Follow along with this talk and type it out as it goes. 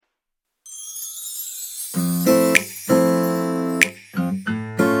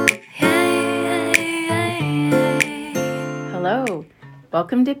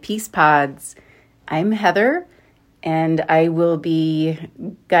Welcome to Peace Pods. I'm Heather, and I will be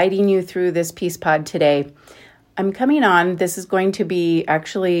guiding you through this Peace Pod today. I'm coming on. This is going to be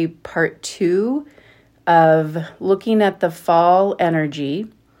actually part 2 of looking at the fall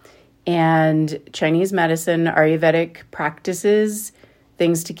energy and Chinese medicine, Ayruvedic practices,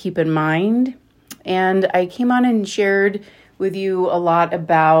 things to keep in mind. And I came on and shared with you a lot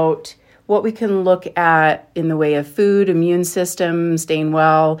about what we can look at in the way of food, immune system, staying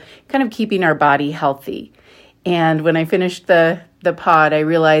well, kind of keeping our body healthy. And when I finished the pod, I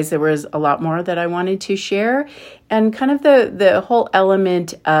realized there was a lot more that I wanted to share, and kind of the whole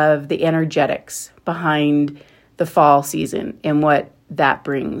element of the energetics behind the fall season and what that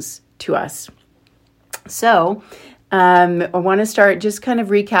brings to us. So I want to start just kind of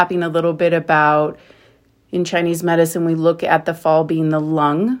recapping a little bit about, in Chinese medicine, we look at the fall being the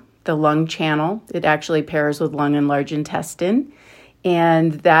lung channel. It actually pairs with lung and large intestine.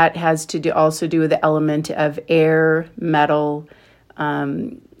 And that has to also do with the element of air, metal,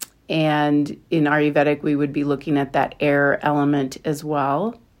 and in Ayurvedic, we would be looking at that air element as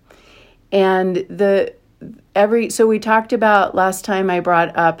well. And so we talked about last time, I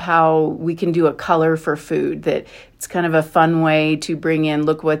brought up how we can do a color for food, that it's kind of a fun way to bring in,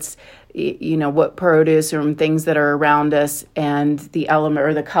 look what produce or things that are around us, and the element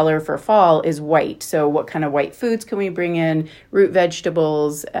or the color for fall is white. So what kind of white foods can we bring in? Root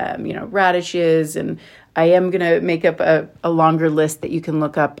vegetables, radishes, and I am going to make up a longer list that you can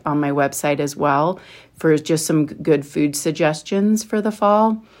look up on my website as well for just some good food suggestions for the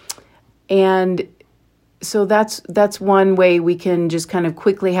fall. And so that's one way we can just kind of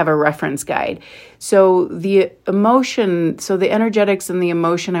quickly have a reference guide. So the energetics and the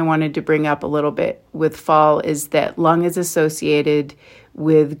emotion I wanted to bring up a little bit with fall is that lung is associated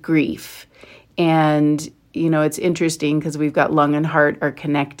with grief. And, it's interesting because we've got lung and heart are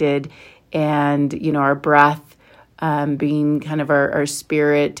connected, and, our breath being kind of our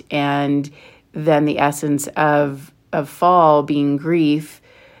spirit, and then the essence of fall being grief.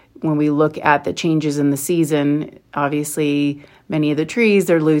 When we look at the changes in the season, obviously many of the trees,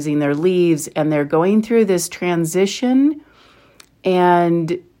 they're losing their leaves and they're going through this transition.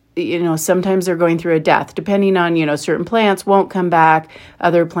 And, sometimes they're going through a death, depending on, certain plants won't come back.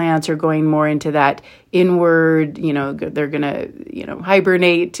 Other plants are going more into that inward, they're going to,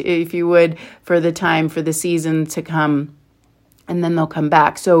 hibernate, if you would, for the season to come. And then they'll come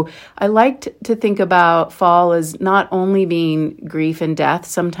back. So I like to think about fall as not only being grief and death.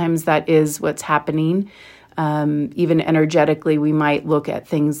 Sometimes that is what's happening. Even energetically, we might look at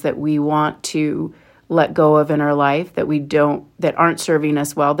things that we want to let go of in our life that aren't serving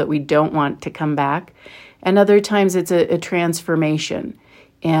us well, that we don't want to come back. And other times it's a transformation.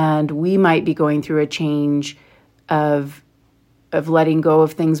 And we might be going through a change of letting go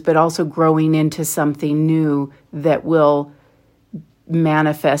of things, but also growing into something new that will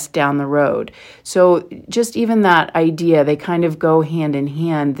manifest down the road. So just even that idea, they kind of go hand in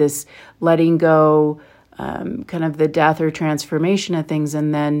hand, this letting go, kind of the death or transformation of things,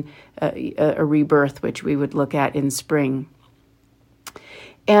 and then a rebirth, which we would look at in spring.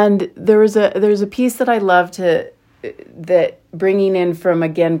 And there's a piece that I love that bringing in from,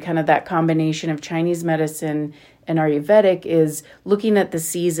 again, kind of that combination of Chinese medicine and Ayurvedic, is looking at the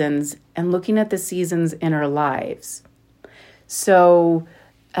seasons and looking at the seasons in our lives. So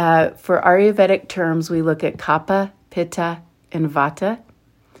for Ayurvedic terms, we look at Kapha, Pitta, and Vata.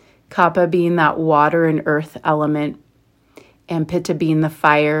 Kapha being that water and earth element, and Pitta being the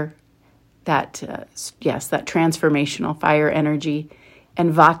fire, that transformational fire energy,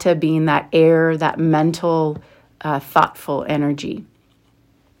 and Vata being that air, that mental, thoughtful energy.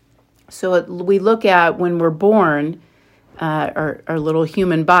 So we look at when we're born, our little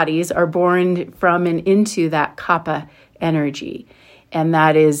human bodies are born from and into that Kapha energy. And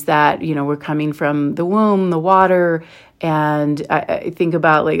that is that, we're coming from the womb, the water, and I think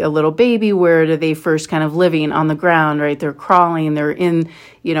about like a little baby, where do they first kind of living on the ground, right? They're crawling, they're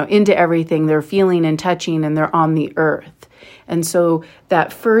into everything, they're feeling and touching, and they're on the earth. And so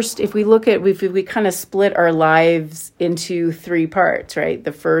that first, if we kind of split our lives into 3 parts, right?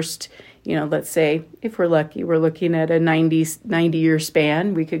 The first, let's say if we're lucky, we're looking at a 90-year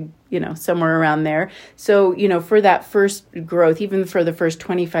span. We could, somewhere around there. So, for that first growth, even for the first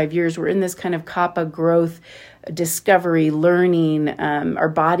 25 years, we're in this kind of Kapha growth, discovery, learning. Our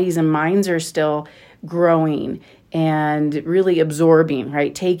bodies and minds are still growing and really absorbing,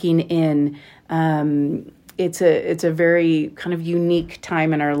 right? Taking in. It's a very kind of unique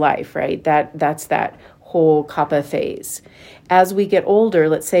time in our life, right? That's that whole kapha phase. As we get older,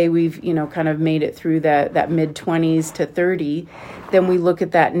 let's say we've, kind of made it through that mid-20s to 30, then we look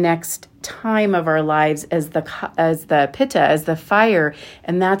at that next time of our lives as the pitta, as the fire,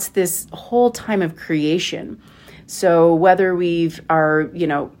 and that's this whole time of creation. So whether are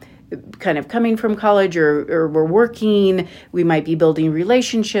kind of coming from college or we're working, we might be building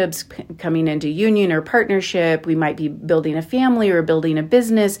relationships, coming into union or partnership, we might be building a family or building a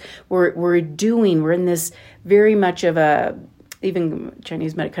business. We're in this very much of a, even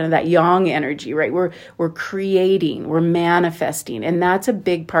Chinese kind of that yang energy, right? We're creating, we're manifesting, and that's a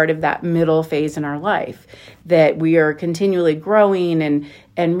big part of that middle phase in our life, that we are continually growing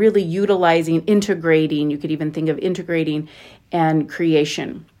and really utilizing, integrating. You could even think of integrating and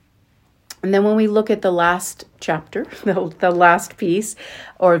creation. And then when we look at the last chapter, the last piece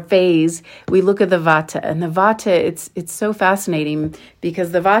or phase, we look at the vata. And the vata, it's so fascinating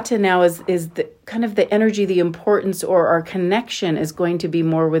because the vata now is the kind of the energy, the importance, or our connection is going to be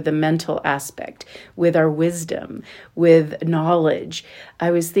more with the mental aspect, with our wisdom, with knowledge. I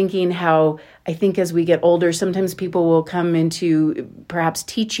was thinking how I think as we get older, sometimes people will come into perhaps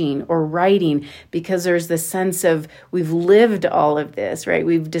teaching or writing because there's this sense of we've lived all of this, right?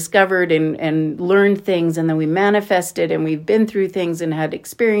 We've discovered and learned things, and then we manifested, and we've been through things and had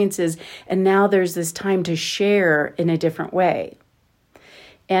experiences, and now there's this time to share in a different way.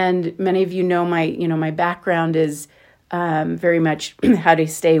 And many of you know my background is very much how to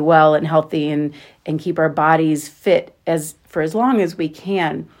stay well and healthy and keep our bodies fit for as long as we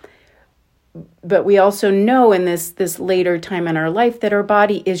can. But we also know in this later time in our life that our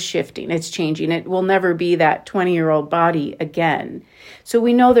body is shifting. It's changing. It will never be that 20-year-old body again. So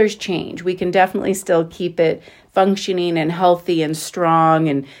we know there's change. We can definitely still keep it functioning and healthy and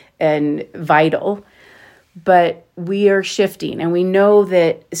strong and vital. But we are shifting, and we know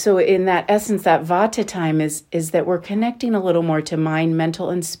that. So in that essence, that vata time is that we're connecting a little more to mind, mental,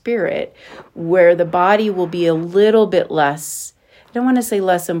 and spirit, where the body will be a little bit less, I don't want to say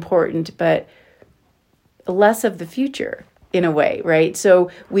less important, but less of the future in a way, right?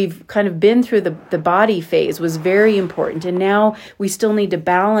 So we've kind of been through the body phase was very important. And now we still need to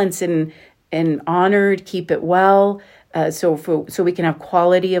balance and honor, keep it well, so we can have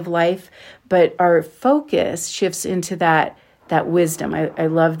quality of life. But our focus shifts into that wisdom. I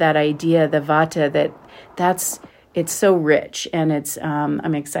love that idea, the vata, it's so rich, and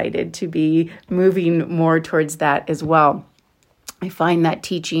I'm excited to be moving more towards that as well. I find that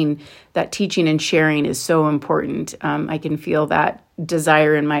teaching and sharing is so important. I can feel that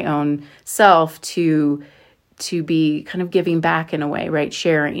desire in my own self to be kind of giving back in a way, right?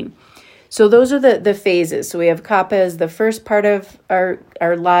 Sharing. So those are the phases. So we have kapha as the first part of our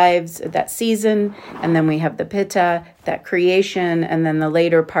lives, that season, and then we have the pitta, that creation, and then the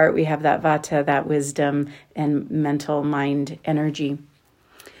later part we have that vata, that wisdom and mental mind energy.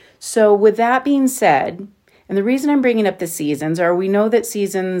 So with that being said, and the reason I'm bringing up the seasons are we know that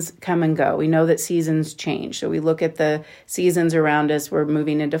seasons come and go. We know that seasons change. So we look at the seasons around us. We're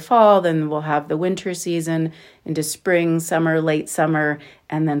moving into fall, then we'll have the winter season, into spring, summer, late summer,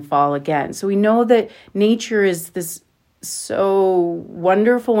 and then fall again. So we know that nature is this so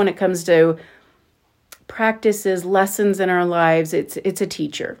wonderful when it comes to practices, lessons in our lives. It's a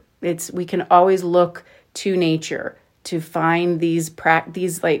teacher. We can always look to nature to find these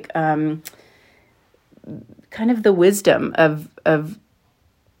kind of the wisdom of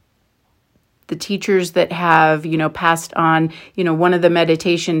the teachers that have, passed on, one of the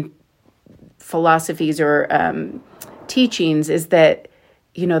meditation philosophies or teachings is that,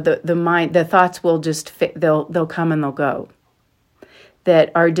 the mind, the thoughts will just fit, they'll come and they'll go.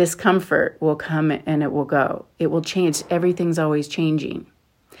 That our discomfort will come and it will go. It will change. Everything's always changing.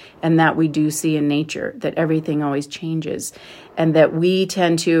 And that we do see in nature, that everything always changes. And that we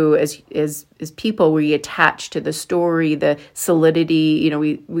tend to, as people, we attach to the story, the solidity,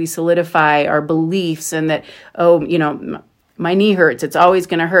 we solidify our beliefs, and that, my knee hurts, it's always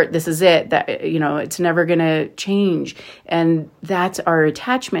going to hurt, this is it, that, it's never going to change. And that's our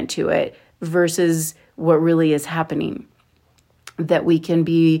attachment to it versus what really is happening. That we can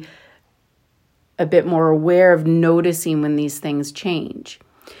be a bit more aware of noticing when these things change.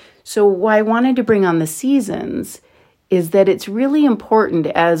 So why I wanted to bring on the seasons is that it's really important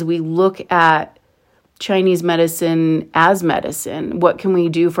as we look at Chinese medicine as medicine. What can we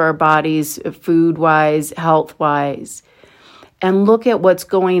do for our bodies, food-wise, health-wise, and look at what's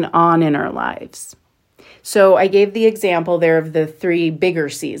going on in our lives. So I gave the example there of the 3 bigger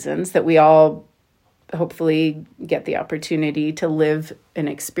seasons that we all hopefully get the opportunity to live and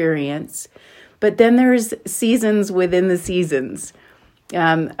experience. But then there's seasons within the seasons.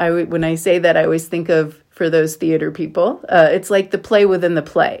 When I say that, I always think of, for those theater people, it's like the play within the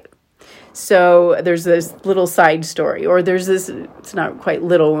play. So there's this little side story, or there's this, it's not quite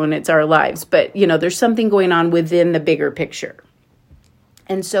little when it's our lives, but, there's something going on within the bigger picture.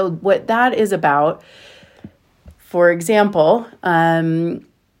 And so what that is about, for example, in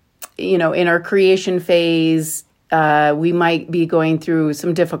our creation phase, we might be going through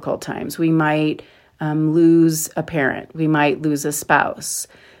some difficult times. We might lose a parent. We might lose a spouse.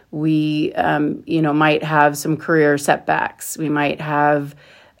 We, might have some career setbacks. We might have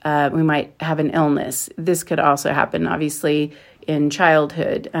an illness. This could also happen, obviously, in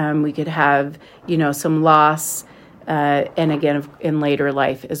childhood. We could have, some loss, and again, in later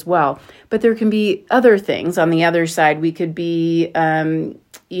life as well. But there can be other things on the other side. We could be,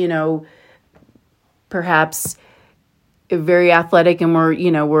 perhaps very athletic, and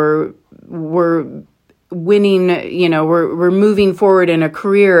we're winning, we're moving forward in a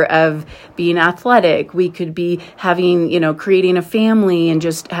career of being athletic. We could be having, creating a family and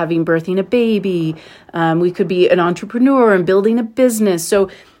just birthing a baby. We could be an entrepreneur and building a business. So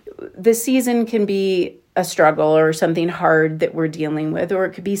the season can be a struggle or something hard that we're dealing with, or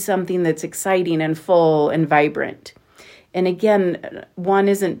it could be something that's exciting and full and vibrant. And again, one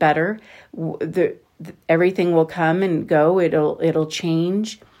isn't better. Everything will come and go. It'll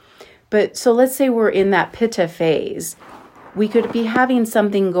change. But so let's say we're in that pitta phase. We could be having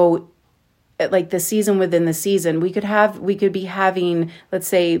something go, like the season within the season. We could be having, let's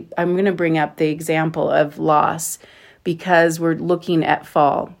say, I'm going to bring up the example of loss because we're looking at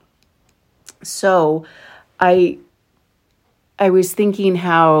fall. So I was thinking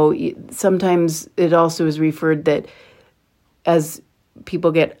how sometimes it also is referred that as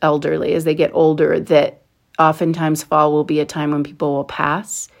people get elderly, as they get older, that oftentimes fall will be a time when people will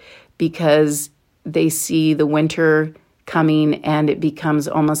pass because they see the winter coming and it becomes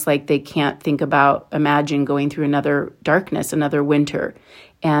almost like they can't imagine going through another darkness, another winter.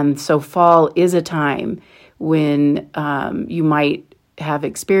 And so fall is a time when you might have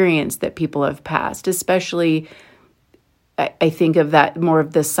experienced that people have passed, especially I think of that more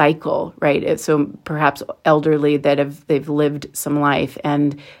of the cycle, right? So perhaps elderly that they've lived some life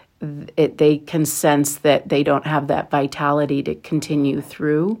and they can sense that they don't have that vitality to continue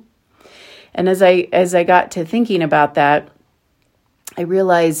through. And as I got to thinking about that, I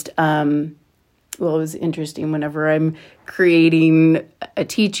realized, it was interesting whenever I'm creating a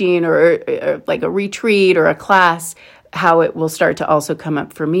teaching or like a retreat or a class, how it will start to also come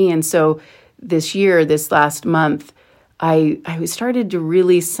up for me. And so this last month, I started to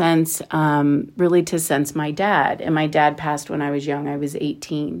really sense my dad. And my dad passed when I was young. I was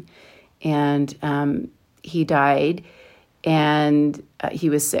 18. And he died. And he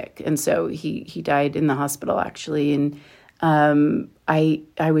was sick. And so he died in the hospital, actually. And I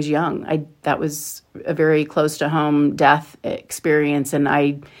was young. That was a very close to home death experience. And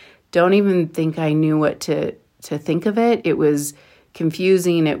I don't even think I knew what to think of it. It was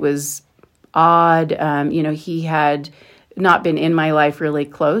confusing. It was odd. He had not been in my life really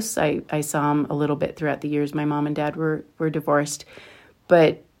close. I saw him a little bit throughout the years. My mom and dad were divorced.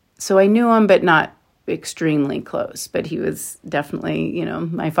 But so I knew him, but not extremely close. But he was definitely,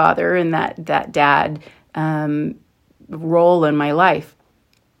 my father and that dad role in my life.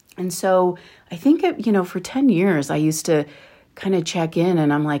 And so I think, for 10 years, I used to kind of check in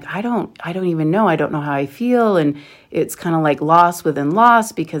and I'm like, I don't even know. I don't know how I feel. And it's kind of like loss within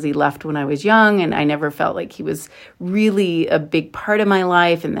loss because he left when I was young and I never felt like he was really a big part of my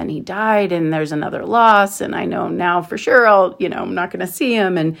life. And then he died and there's another loss. And I know now for sure I'm not going to see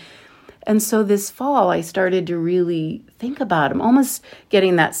him. And so this fall, I started to really think about him, almost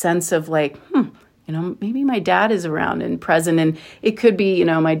getting that sense of like, maybe my dad is around and present. And it could be,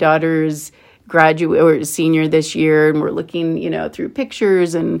 my daughter's graduate or senior this year, and we're looking, through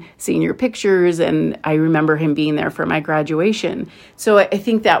pictures and senior pictures. And I remember him being there for my graduation. So I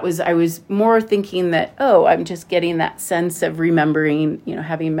think I was more thinking that, I'm just getting that sense of remembering,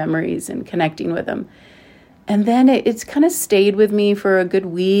 having memories and connecting with him. And then it's kind of stayed with me for a good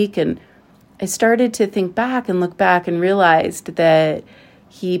week. And I started to think back and look back and realized that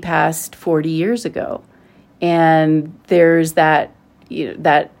he passed 40 years ago. And there's that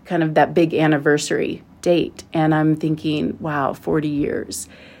kind of that big anniversary date. And I'm thinking, wow, 40 years.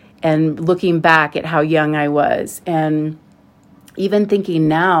 And looking back at how young I was and even thinking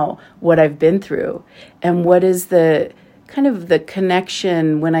now what I've been through and what is the kind of the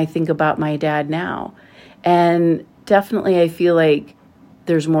connection when I think about my dad now. And definitely I feel like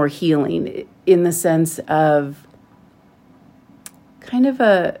there's more healing in the sense of kind of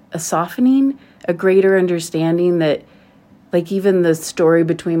a softening, a greater understanding that like even the story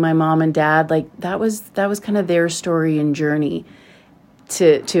between my mom and dad, like that was kind of their story and journey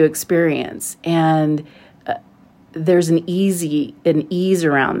to experience. And there's an ease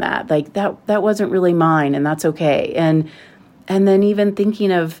around that. Like that wasn't really mine, and that's okay. And then even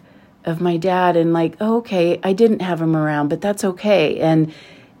thinking of my dad and like, oh, okay, I didn't have him around, but that's okay.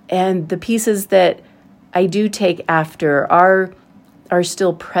 And the pieces that I do take after are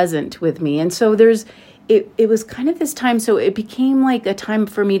still present with me. And so it was kind of this time. So it became like a time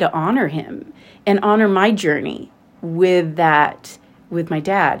for me to honor him and honor my journey with my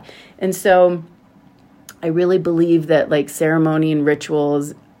dad. And so I really believe that like ceremony and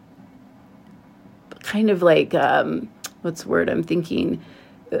rituals kind of like, what's the word I'm thinking?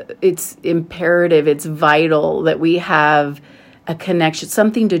 It's imperative, it's vital that we have a connection,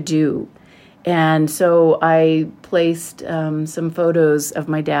 something to do. And so I placed some photos of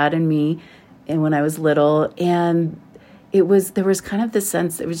my dad and me and when I was little, and there was kind of the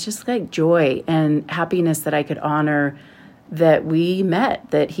sense, it was just like joy and happiness that I could honor that we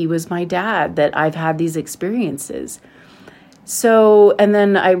met, that he was my dad, that I've had these experiences. So, and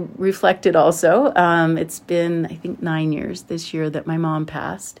then I reflected also, it's been, I think, 9 years this year that my mom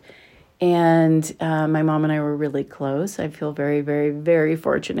passed. And my mom and I were really close. I feel very, very, very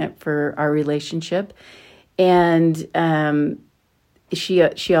fortunate for our relationship. And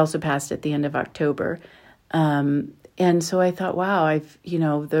she also passed at the end of October. And so I thought, wow,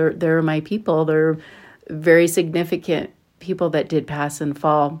 there are my people. They're very significant people that did pass and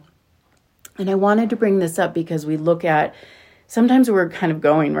fall. And I wanted to bring this up because we look at, sometimes we're kind of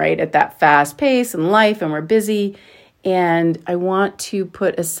going right at that fast pace in life and we're busy. And I want to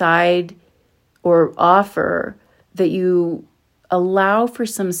put aside or offer that you allow for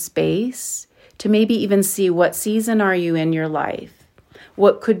some space to maybe even see what season are you in your life,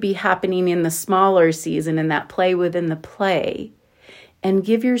 what could be happening in the smaller season, in that play within the play, and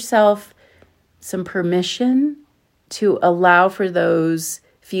give yourself some permission to allow for those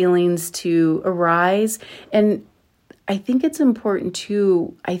feelings to arise. And I think it's important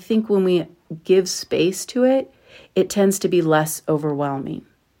too, I think when we give space to it, it tends to be less overwhelming.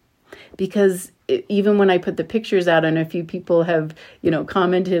 Because even when I put the pictures out, and a few people have,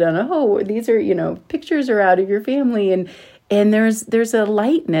 commented on, oh, these are, pictures are out of your family. And there's a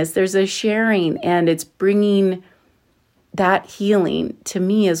lightness, there's a sharing, and it's bringing that healing to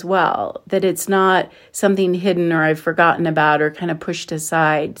me as well, that it's not something hidden or I've forgotten about or kind of pushed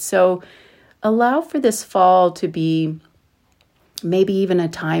aside. So allow for this fall to be maybe even a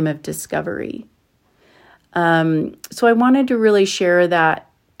time of discovery. So I wanted to really share that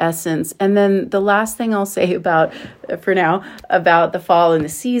essence. And then the last thing I'll say about the fall and the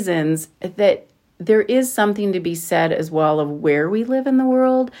seasons, that there is something to be said as well of where we live in the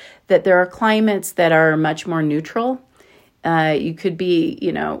world, that there are climates that are much more neutral. You could be,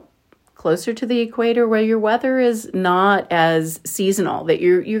 closer to the equator where your weather is not as seasonal, that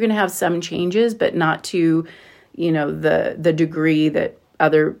you're going to have some changes, but not to, the degree that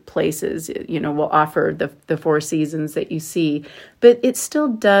other places, will offer the 4 seasons that you see. But it still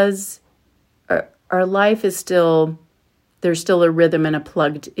does, our life is still, there's still a rhythm and a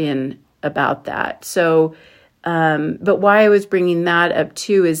plugged in about that. So, but why I was bringing that up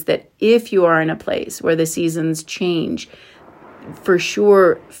too is that if you are in a place where the seasons change, for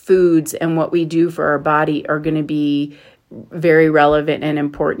sure, foods and what we do for our body are going to be very relevant and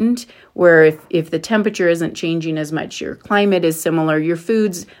important, where if the temperature isn't changing as much, your climate is similar, your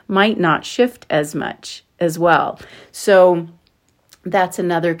foods might not shift as much as well. So that's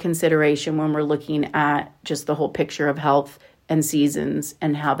another consideration when we're looking at just the whole picture of health and seasons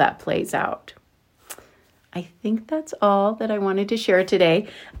and how that plays out. I think that's all that I wanted to share today.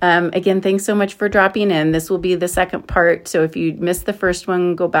 Again, thanks so much for dropping in. This will be the second part. So if you missed the first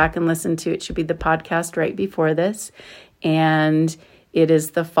one, go back and listen to it. It should be the podcast right before this. And it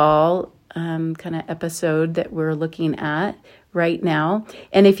is the fall kind of episode that we're looking at right now.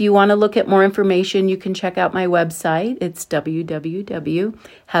 And if you want to look at more information, you can check out my website. It's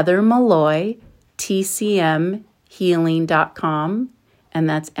www.heathermalloytcmhealing.com. And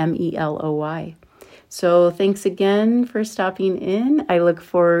that's MELOY. So thanks again for stopping in. I look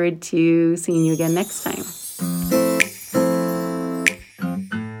forward to seeing you again next time.